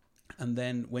 And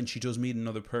then when she does meet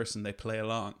another person, they play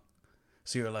along.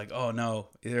 So you're like, oh no,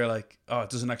 they're like, oh, it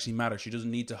doesn't actually matter. She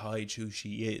doesn't need to hide who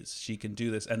she is. She can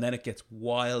do this. And then it gets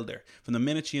wilder. From the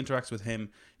minute she interacts with him,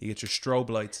 you get your strobe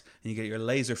lights and you get your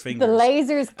laser fingers. The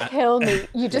lasers kill me.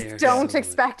 You just don't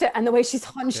expect it. And the way she's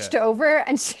hunched over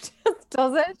and she just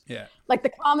does it. Yeah. Like, the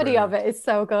comedy of it is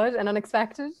so good and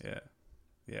unexpected. Yeah.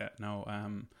 No,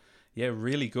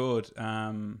 really good.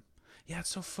 Yeah, it's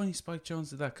so funny Spike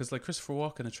Jonze did that, because like Christopher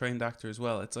Walken, a trained actor as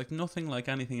well, it's like nothing like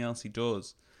anything else he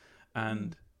does.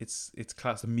 And it's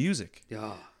class. The music.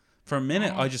 Yeah. For a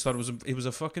minute, I just thought it was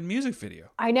a fucking music video.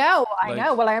 I know.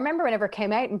 Well, I remember whenever it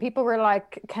came out and people were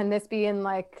like, can this be in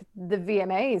like the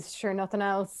VMAs? Sure, nothing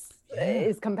else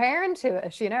is comparing to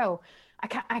it, you know.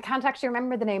 I can't actually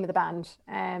remember the name of the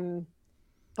band.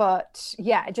 But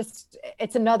yeah,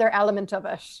 it's another element of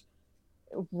it,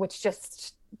 which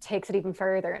just takes it even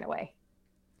further in a way.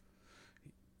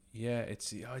 Yeah,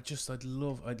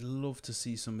 I'd love to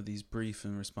see some of these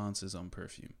briefing responses on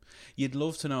perfume. You'd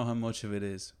love to know how much of it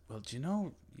is, well, do you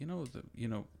know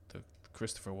the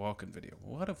Christopher Walken video?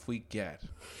 What if we get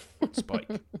Spike,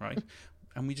 right?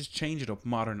 And we just change it up,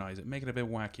 modernize it, make it a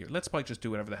bit wackier. Let Spike just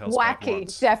do whatever the hell Spike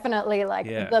wants. Definitely, like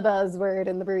the buzzword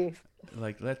in the brief.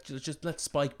 Like let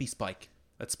Spike be Spike.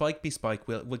 Let Spike be Spike.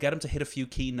 We'll get him to hit a few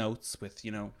key notes with,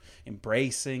 you know,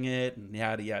 embracing it and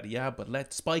yada yada yada. But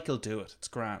let Spike will do it. It's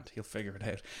grand. He'll figure it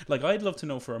out. Like, I'd love to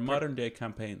know for a modern day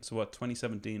campaign. So what,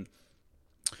 2017?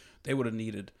 They would have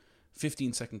needed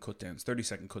 15-second cut downs,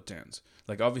 30-second cut downs.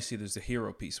 Like, obviously there's the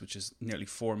hero piece, which is nearly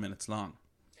 4 minutes long.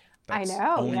 I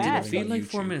know. only Yeah. It living feel on like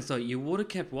 4 YouTube. minutes though. You would have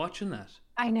kept watching that.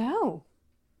 I know.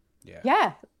 Yeah.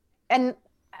 Yeah. And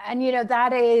you know,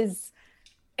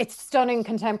 it's stunning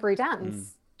contemporary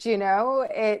dance. Do you know?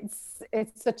 It's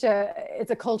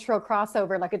a cultural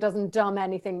crossover. Like, it doesn't dumb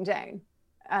anything down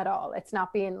at all. It's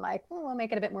not being like, oh, we'll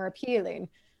make it a bit more appealing.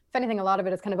 If anything, a lot of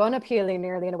it is kind of unappealing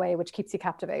nearly in a way, which keeps you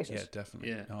captivated. Yeah, definitely.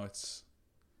 Yeah. No, it's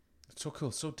so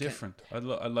cool, so different. I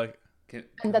like.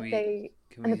 And that they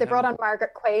brought on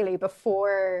Margaret Qualley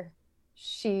before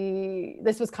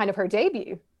this was kind of her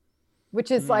debut, which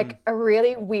is like a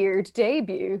really weird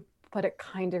debut, but it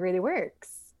kind of really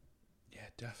works. Yeah,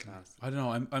 definitely. I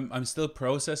don't know. I'm still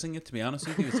processing it, to be honest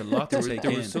with you. It's a lot to take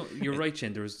in. You're right,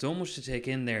 Shane. There was so much to take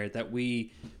in there that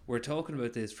we were talking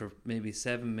about this for maybe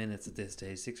 7 minutes at this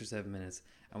stage, 6 or 7 minutes,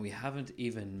 and we haven't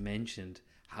even mentioned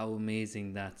how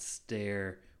amazing that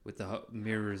stair with the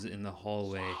mirrors in the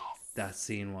hallway, that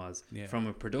scene was. Yeah. From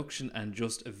a production and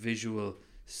just a visual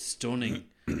stunning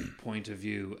point of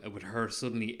view, with her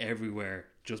suddenly everywhere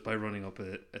just by running up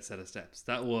a set of steps.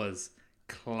 That was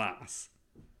class.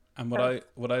 And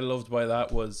what I loved by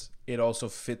that was it also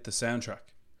fit the soundtrack.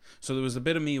 So there was a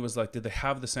bit of me was like, did they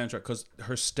have the soundtrack? Because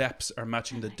her steps are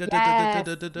matching the da da da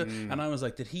da da da. And I was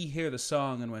like, did he hear the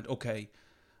song and went, okay,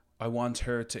 I want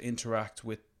her to interact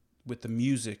with the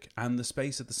music and the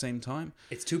space at the same time?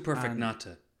 It's too perfect not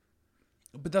to.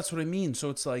 But that's what I mean. So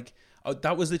it's like,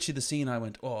 that was literally the scene I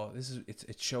went, oh,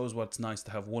 it shows what's nice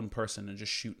to have one person and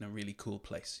just shoot in a really cool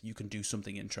place. You can do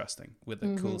something interesting with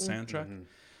a cool soundtrack.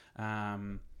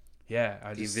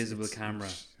 Yeah, The invisible camera.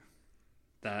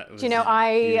 That was Do you know,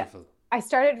 beautiful. I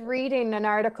started reading an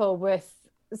article with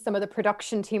some of the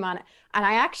production team on it, and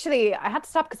I had to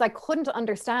stop because I couldn't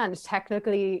understand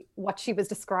technically what she was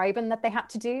describing that they had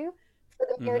to do for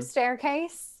the mirror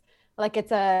staircase. Like, it's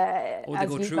they as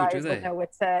go you through it, guys do will they? know,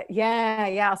 it's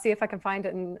I'll see if I can find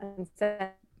it and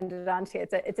send it on to you.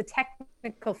 It's a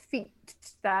technical feat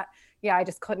that I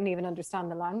just couldn't even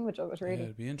understand the language of it, really. Yeah,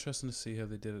 it'd be interesting to see how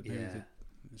they did it. Maybe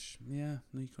Yeah.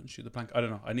 no, you couldn't shoot the blank. I don't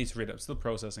know. I need to read it. I'm still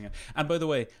processing it. And by the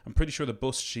way, I'm pretty sure the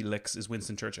bus she licks is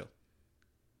Winston Churchill.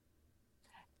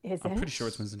 I'm pretty sure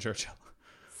it's Winston Churchill.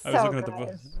 I was looking at the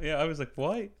bus. Yeah, I was like,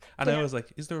 why? And I was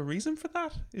like, is there a reason for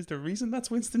that? Is there a reason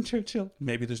that's Winston Churchill?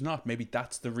 Maybe there's not. Maybe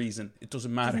that's the reason. It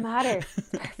doesn't matter.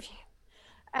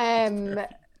 Perfume.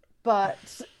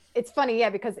 But it's funny,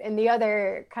 because in the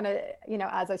other kind of,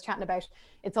 as I was chatting about,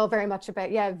 it's all very much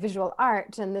about, visual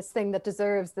art and this thing that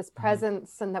deserves this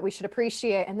presence and that we should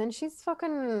appreciate. And then she's fucking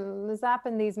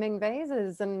zapping these Ming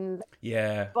vases and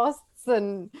busts.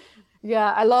 And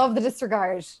I love the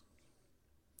disregard.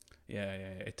 Yeah.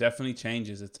 It definitely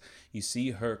changes. You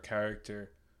see her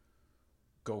character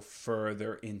go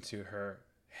further into her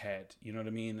head, you know what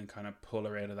I mean? And kind of pull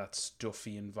her out of that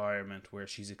stuffy environment where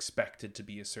she's expected to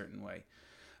be a certain way.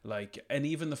 Like, and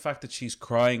even the fact that she's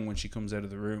crying when she comes out of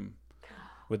the room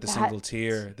with the single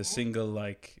tear, the single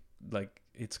like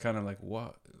it's kind of like,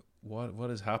 what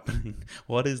is happening?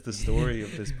 What is the story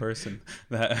of this person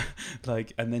that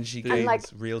and then she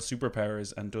gains real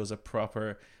superpowers and does a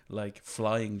proper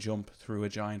flying jump through a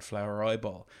giant flower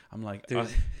eyeball. I'm like,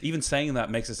 even saying that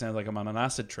makes it sound like I'm on an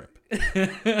acid trip.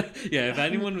 If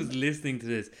anyone was listening to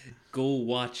this, go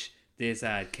watch this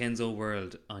ad, Kenzo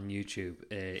World, on YouTube.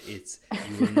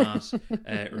 You will not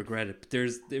regret it. But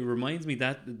it reminds me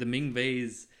that the Ming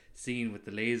vase scene with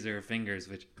the laser fingers,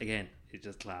 which again is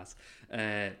just class.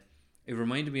 It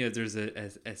reminded me of there's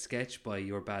a sketch by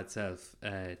Your Bad Self.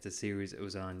 It's a series it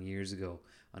was on years ago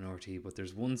on RT. But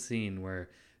there's one scene where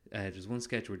there's one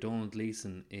sketch where Donald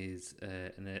Gleason is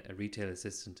a retail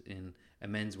assistant in a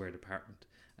menswear department,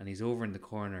 and he's over in the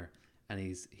corner and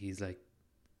he's like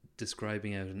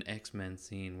describing out an X-Men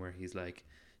scene where he's like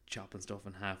chopping stuff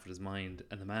in half with his mind,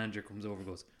 and the manager comes over and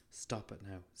goes, stop it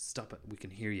now, stop it, we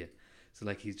can hear you. So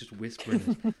he's just whispering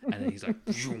it, and then he's like,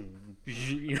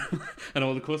 and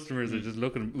all the customers are just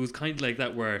looking. It was kind of like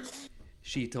that where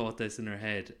she thought this in her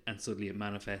head and suddenly it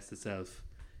manifests itself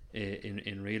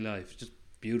in real life. Just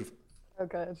beautiful. Oh,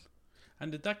 good.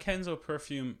 And did that Kenzo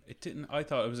perfume, it didn't, I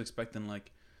thought I was expecting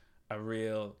a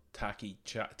real tacky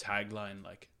tagline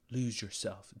lose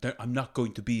yourself. I'm not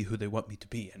going to be who they want me to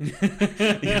be. And, you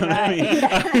know what I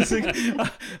mean?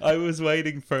 I was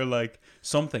waiting for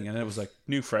something, and it was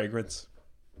new fragrance.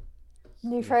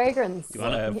 New fragrance. You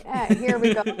want it? Yeah, here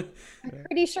we go. I'm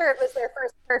pretty sure it was their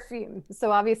first perfume.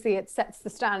 So obviously it sets the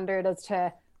standard as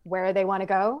to where they want to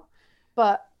go.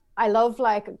 But I love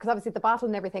because obviously the bottle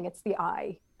and everything, it's the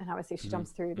eye. And obviously she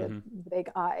jumps through the big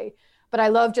eye. But I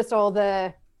love just all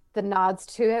the nods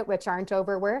to it, which aren't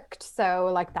overworked.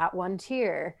 So like that one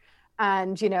tear.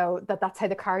 And, that's how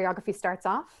the choreography starts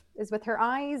off, is with her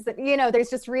eyes.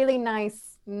 There's just really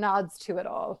nice nods to it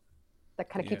all that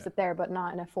kind of keeps it there, but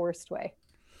not in a forced way.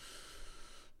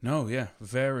 No, yeah.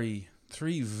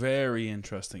 Three very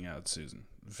interesting ads, Susan.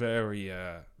 Very,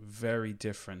 very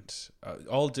different.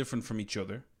 All different from each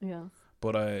other. Yeah.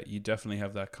 But you definitely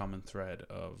have that common thread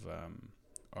of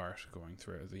art going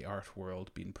through, the art world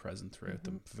being present throughout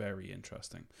them. Very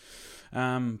interesting.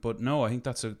 But no, I think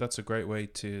that's a great way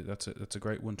to that's a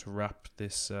great one to wrap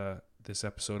this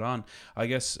episode on. I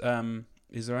guess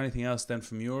is there anything else then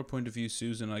from your point of view,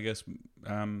 Susan? I guess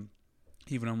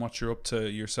even on what you're up to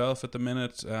yourself at the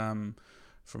minute,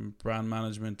 from brand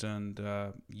management and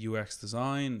UX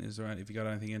design, have you got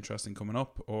anything interesting coming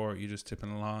up, or are you just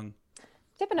tipping along?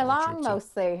 Tipping along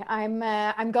mostly. I'm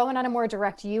going on a more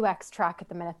direct UX track at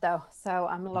the minute though, so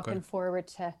I'm looking forward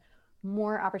to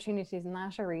more opportunities in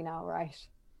that arena. All right.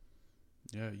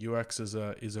 Yeah, UX is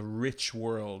a rich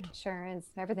world. It sure is.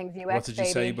 Everything's UX. What did you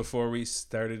say before we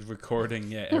started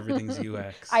recording? Yeah, everything's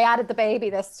UX. I added the baby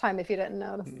this time, if you didn't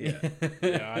notice.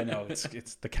 Yeah, I know.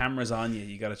 It's the camera's on you.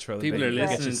 You got to throw the People baby. People are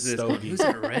listening to this. Who's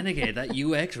that renegade? That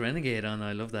UX renegade on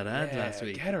I Love That Ad last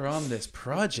week. Get her on this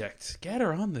project.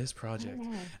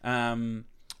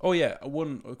 Oh yeah,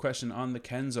 one question on the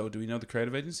Kenzo. Do we know the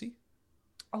creative agency?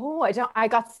 Oh, I don't. I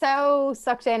got so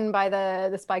sucked in by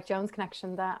the Spike Jonze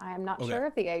connection that I am not sure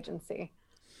of the agency.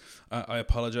 I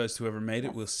apologize to whoever made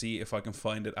it. We'll see if I can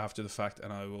find it after the fact,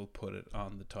 and I will put it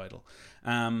on the title.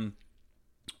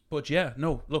 But yeah,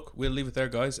 no, look, we'll leave it there,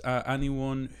 guys.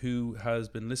 Anyone who has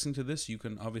been listening to this, you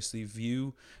can obviously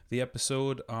view the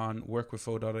episode on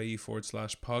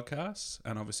workwithfo.ie/podcasts,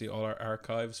 and obviously all our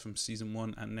archives from season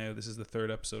 1, and now this is the 3rd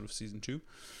episode of season 2.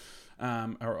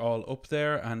 Are all up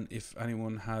there, and if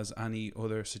anyone has any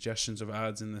other suggestions of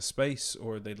ads in this space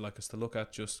or they'd like us to look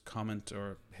at, just comment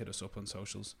or hit us up on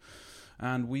socials,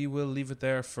 and we will leave it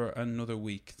there for another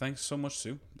week. Thanks so much,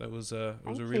 Sue. That was a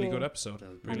really good episode.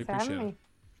 Really appreciate it.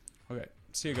 Okay,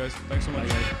 see you guys. Thanks so much.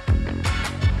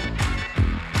 Bye.